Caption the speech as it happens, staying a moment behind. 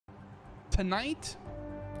tonight,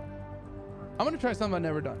 I'm gonna try something I've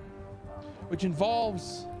never done, which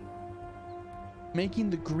involves making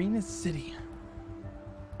the greenest city.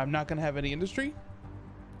 I'm not gonna have any industry,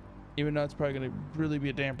 even though it's probably gonna really be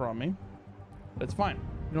a damper on me. That's fine.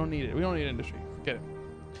 We don't need it. We don't need industry. Forget it.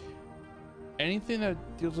 Anything that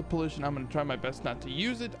deals with pollution, I'm gonna try my best not to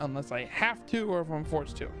use it unless I have to or if I'm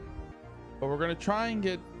forced to. But we're gonna try and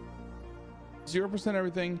get 0%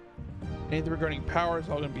 everything. Anything regarding power is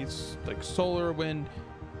all gonna be like solar, wind,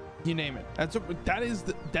 you name it. That is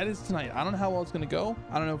tonight. I don't know how well it's gonna go.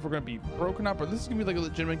 I don't know if we're gonna be broken up or this is gonna be like a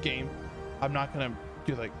legitimate game. I'm not gonna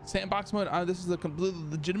do like sandbox mode. This is a completely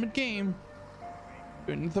legitimate game.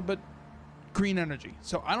 Doing nothing but green energy.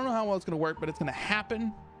 So I don't know how well it's gonna work, but it's gonna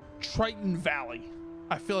happen. Triton Valley.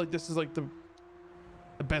 I feel like this is like the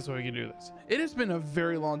best way we can do this. It has been a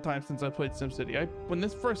very long time since I played SimCity. When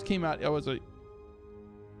this first came out, I was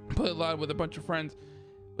played a lot with a bunch of friends.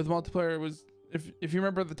 With multiplayer, it was if you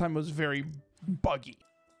remember at the time, it was very buggy.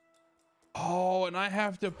 Oh, and I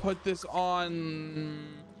have to put this on.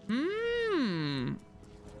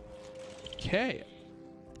 Okay.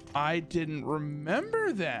 I didn't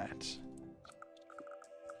remember that.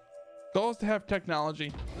 Goal is to have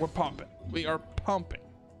technology. We're pumping. We are pumping.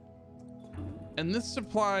 And this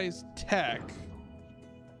supplies tech.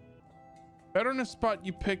 Better in a spot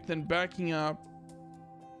you pick than backing up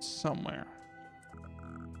somewhere.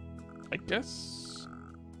 I guess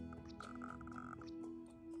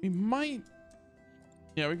we might.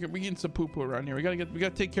 Yeah, we get some poo-poo around here. We gotta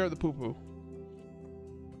take care of the poo-poo.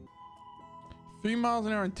 3 miles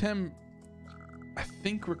an hour and 10. I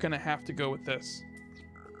think we're gonna have to go with this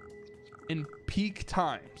in peak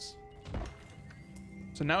times.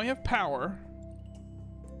 So now we have power.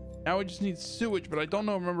 Now we just need sewage, but I don't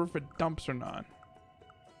remember if it dumps or not.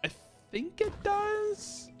 I think it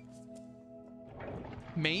does.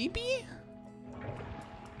 Maybe?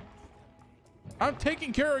 I'm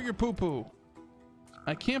taking care of your poo-poo.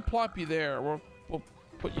 I can't plop you there. We'll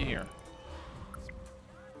put you here.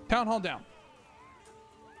 Town hall down.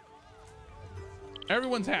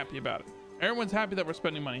 Everyone's happy about it. Everyone's happy that we're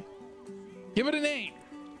spending money. Give it a name.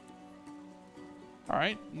 All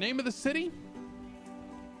right, name of the city?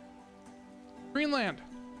 Greenland.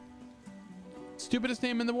 Stupidest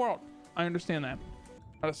name in the world. I understand that.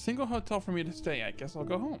 Not a single hotel for me to stay. I guess I'll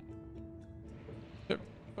go home.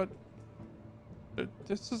 But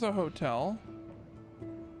this is a hotel.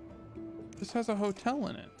 This has a hotel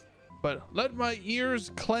in it. But let my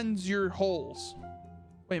ears cleanse your holes.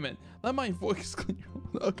 Wait a minute. Let my voice clean your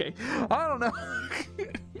holes. Okay. I don't know.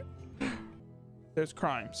 There's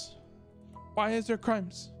crimes. Why is there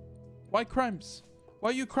crimes? Why crimes? Why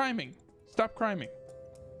are you criming? Stop criming.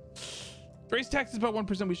 Raise taxes about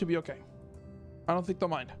 1%. We should be okay. I don't think they'll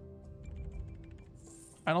mind.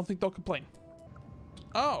 I don't think they'll complain.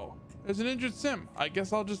 Oh, there's an injured sim. I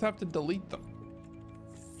guess I'll just have to delete them.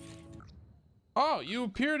 Oh, you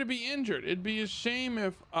appear to be injured. It'd be a shame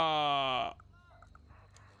if, I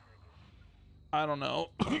don't know.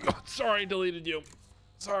 Sorry, deleted you.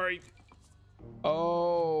 Sorry.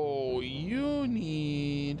 Oh, you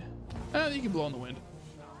need... you can blow in the wind.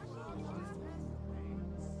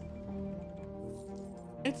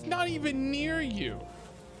 It's not even near you.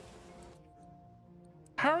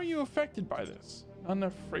 How are you affected by this? Not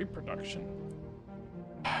enough freight production.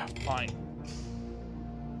 Fine.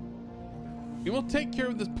 We will take care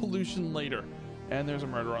of this pollution later. And there's a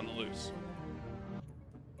murder on the loose.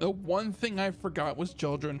 The one thing I forgot was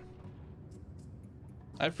children.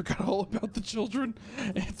 I forgot all about the children.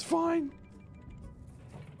 It's fine.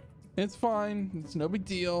 It's fine. It's no big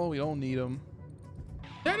deal. We don't need them.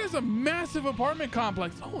 That is a massive apartment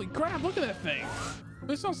complex. Holy crap, look at that thing.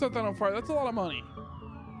 Please don't set that on fire. That's a lot of money.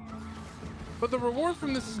 But the reward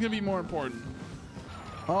from this is going to be more important.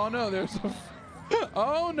 Oh no, there's a...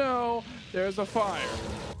 Oh no, there's a fire.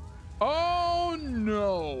 Oh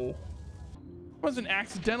no. It wasn't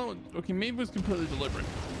accidental. Okay, maybe it was completely deliberate.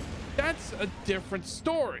 That's a different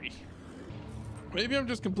story. Maybe I'm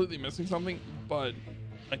just completely missing something, but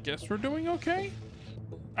I guess we're doing okay.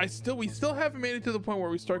 We still haven't made it to the point where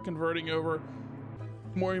we start converting over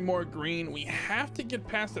more and more green. We have to get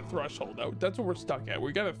past the threshold. That's what we're stuck at.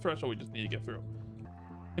 We got a threshold we just need to get through.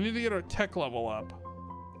 We need to get our tech level up.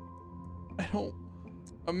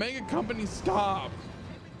 A mega company, stop.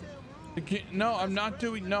 No, I'm not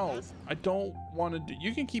doing, no, I don't want to do,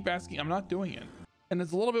 you can keep asking, I'm not doing it. And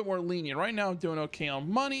it's a little bit more lenient. Right now I'm doing okay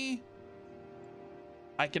on money.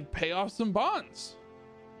 I can pay off some bonds.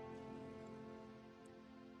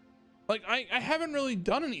 Like I haven't really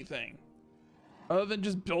done anything other than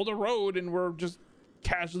just build a road and we're just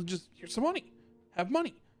casually just, here's some money, have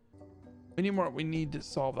money. We need more. We need to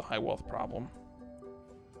solve the high wealth problem.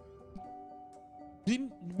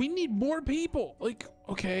 We need more people. Like,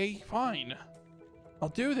 okay, fine. I'll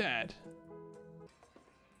do that.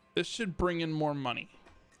 This should bring in more money.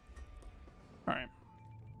 All right.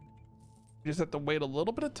 You just have to wait a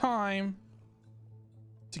little bit of time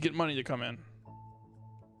to get money to come in.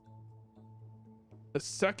 The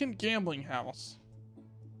second gambling house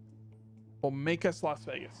will make us Las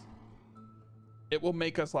Vegas. It will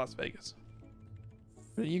make us Las Vegas.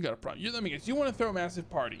 You got a problem. Let me guess. You want to throw a massive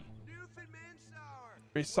party.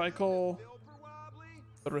 Recycle.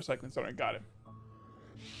 The recycling center. Got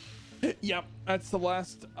it. Yep. That's the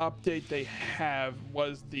last update they have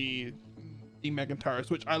was the mega towers,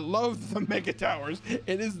 which I love the mega towers.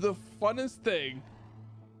 It is the funnest thing.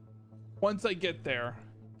 Once I get there.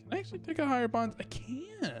 Can I actually take a higher bonds? I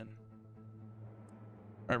can.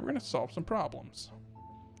 All right, we're gonna solve some problems,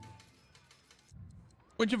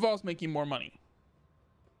 which involves making more money.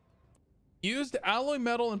 Used alloy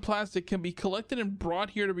metal and plastic can be collected and brought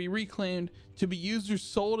here to be reclaimed to be used or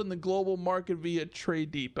sold in the global market via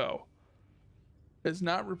Trade Depot. Does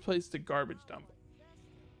not replace the garbage dump.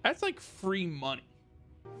 That's like free money.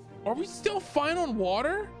 Are we still fine on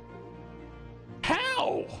water?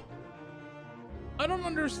 How? I don't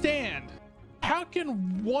understand. How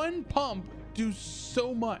can one pump do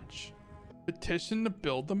so much? Petition to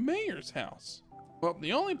build the mayor's house. Well,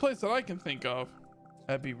 the only place that I can think of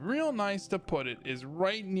that'd be real nice to put it is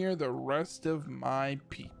right near the rest of my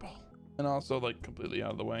people. And also like completely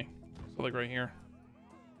out of the way. So like right here.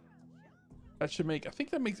 That should make, I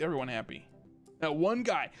think that makes everyone happy. That one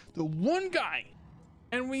guy, the one guy.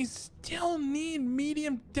 And we still need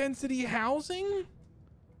medium density housing?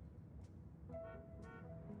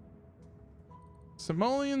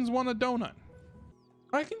 Somalians want a donut.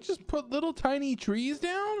 I can just put little tiny trees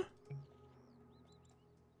down?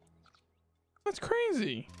 That's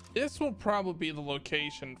crazy. This will probably be the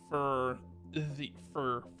location for the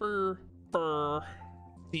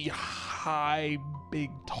the high, big,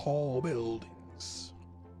 tall buildings.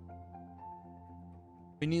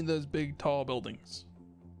 We need those big, tall buildings.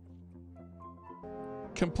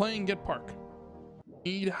 Complain, get park.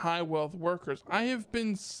 Need high wealth workers. I have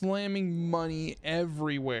been slamming money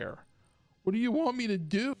everywhere. What do you want me to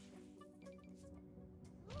do?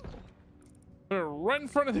 Right in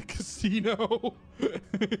front of the casino.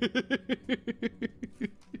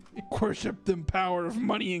 Worship the power of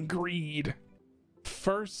money and greed.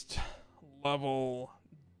 First level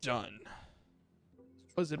done.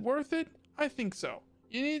 Was it worth it? I think so.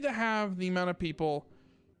 You need to have the amount of people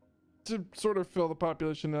to sort of fill the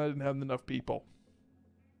population that I didn't have enough people.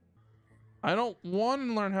 I don't want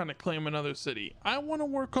to learn how to claim another city. I want to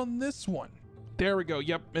work on this one. There we go.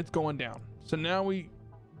 Yep, it's going down. So now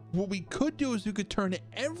what we could do is we could turn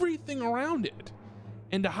everything around it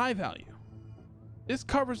into high value. This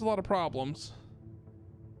covers a lot of problems.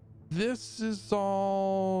 This is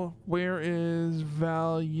all, where is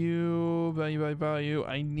value? Value by value.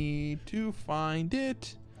 I need to find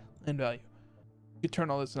it. And value. You could turn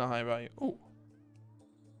all this into high value. Oh,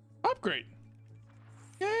 upgrade.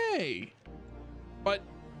 Yay. But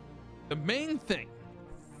the main thing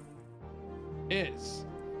is,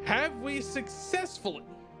 have we successfully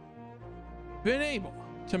been able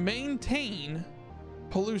to maintain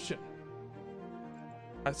pollution?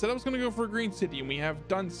 I said I was going to go for a green city, and we have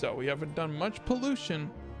done so. We haven't done much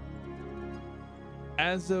pollution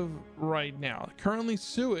as of right now. Currently,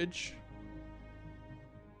 sewage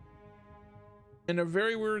in a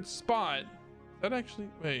very weird spot. That actually,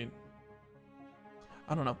 wait,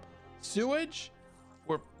 I don't know. Sewage,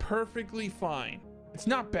 we're perfectly fine. It's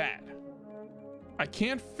not bad. I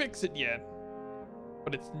can't fix it yet,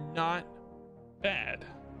 but it's not bad.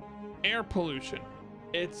 Air pollution,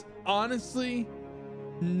 it's honestly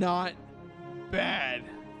not bad.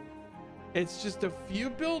 It's just a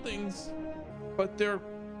few buildings, but they're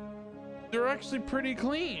actually pretty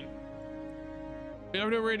clean. We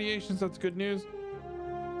have no radiation, so that's good news.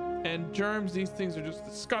 And germs, these things are just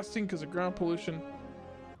disgusting because of ground pollution.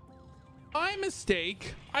 My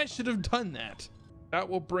mistake. I should have done that. That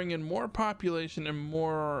will bring in more population and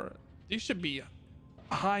more. These should be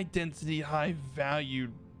high density, high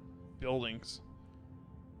valued buildings.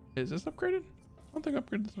 Is this upgraded? I don't think I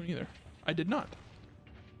upgraded this one either. I did not.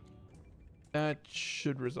 That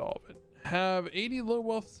should resolve it. Have 80 low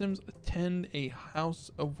wealth sims attend a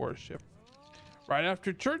house of worship. Right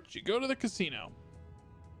after church, you go to the casino.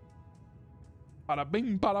 Bada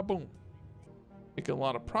bing, bada boom. Make a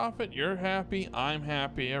lot of profit. You're happy. I'm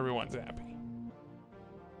happy. Everyone's happy.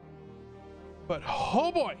 But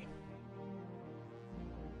oh boy.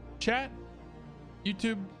 Chat,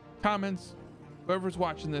 YouTube, comments, whoever's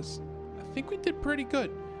watching this, I think we did pretty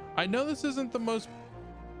good. I know this isn't the most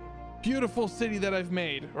beautiful city that I've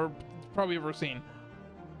made or probably ever seen,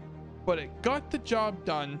 but it got the job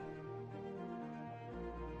done.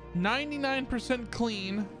 99%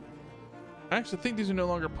 clean. I actually think these are no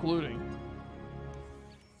longer polluting.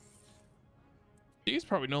 These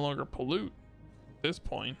probably no longer pollute at this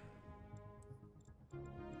point.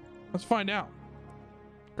 Let's find out.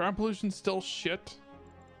 Ground pollution still shit.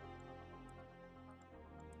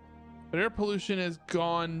 But air pollution has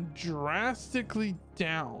gone drastically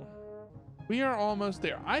down. We are almost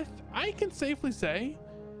there. I can safely say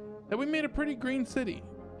that we made a pretty green city.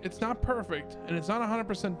 It's not perfect and it's not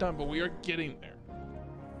 100% done, but we are getting there.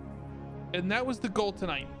 And that was the goal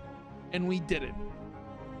tonight, and we did it.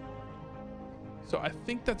 So I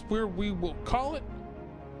think that's where we will call it.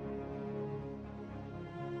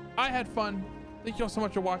 I had fun. Thank you all so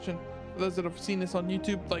much for watching. For those that have seen this on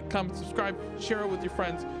YouTube, like, comment, subscribe, share it with your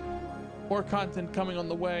friends. More content coming on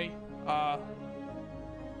the way. I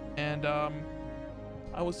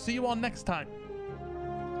will see you all next time.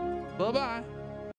 Bye-bye.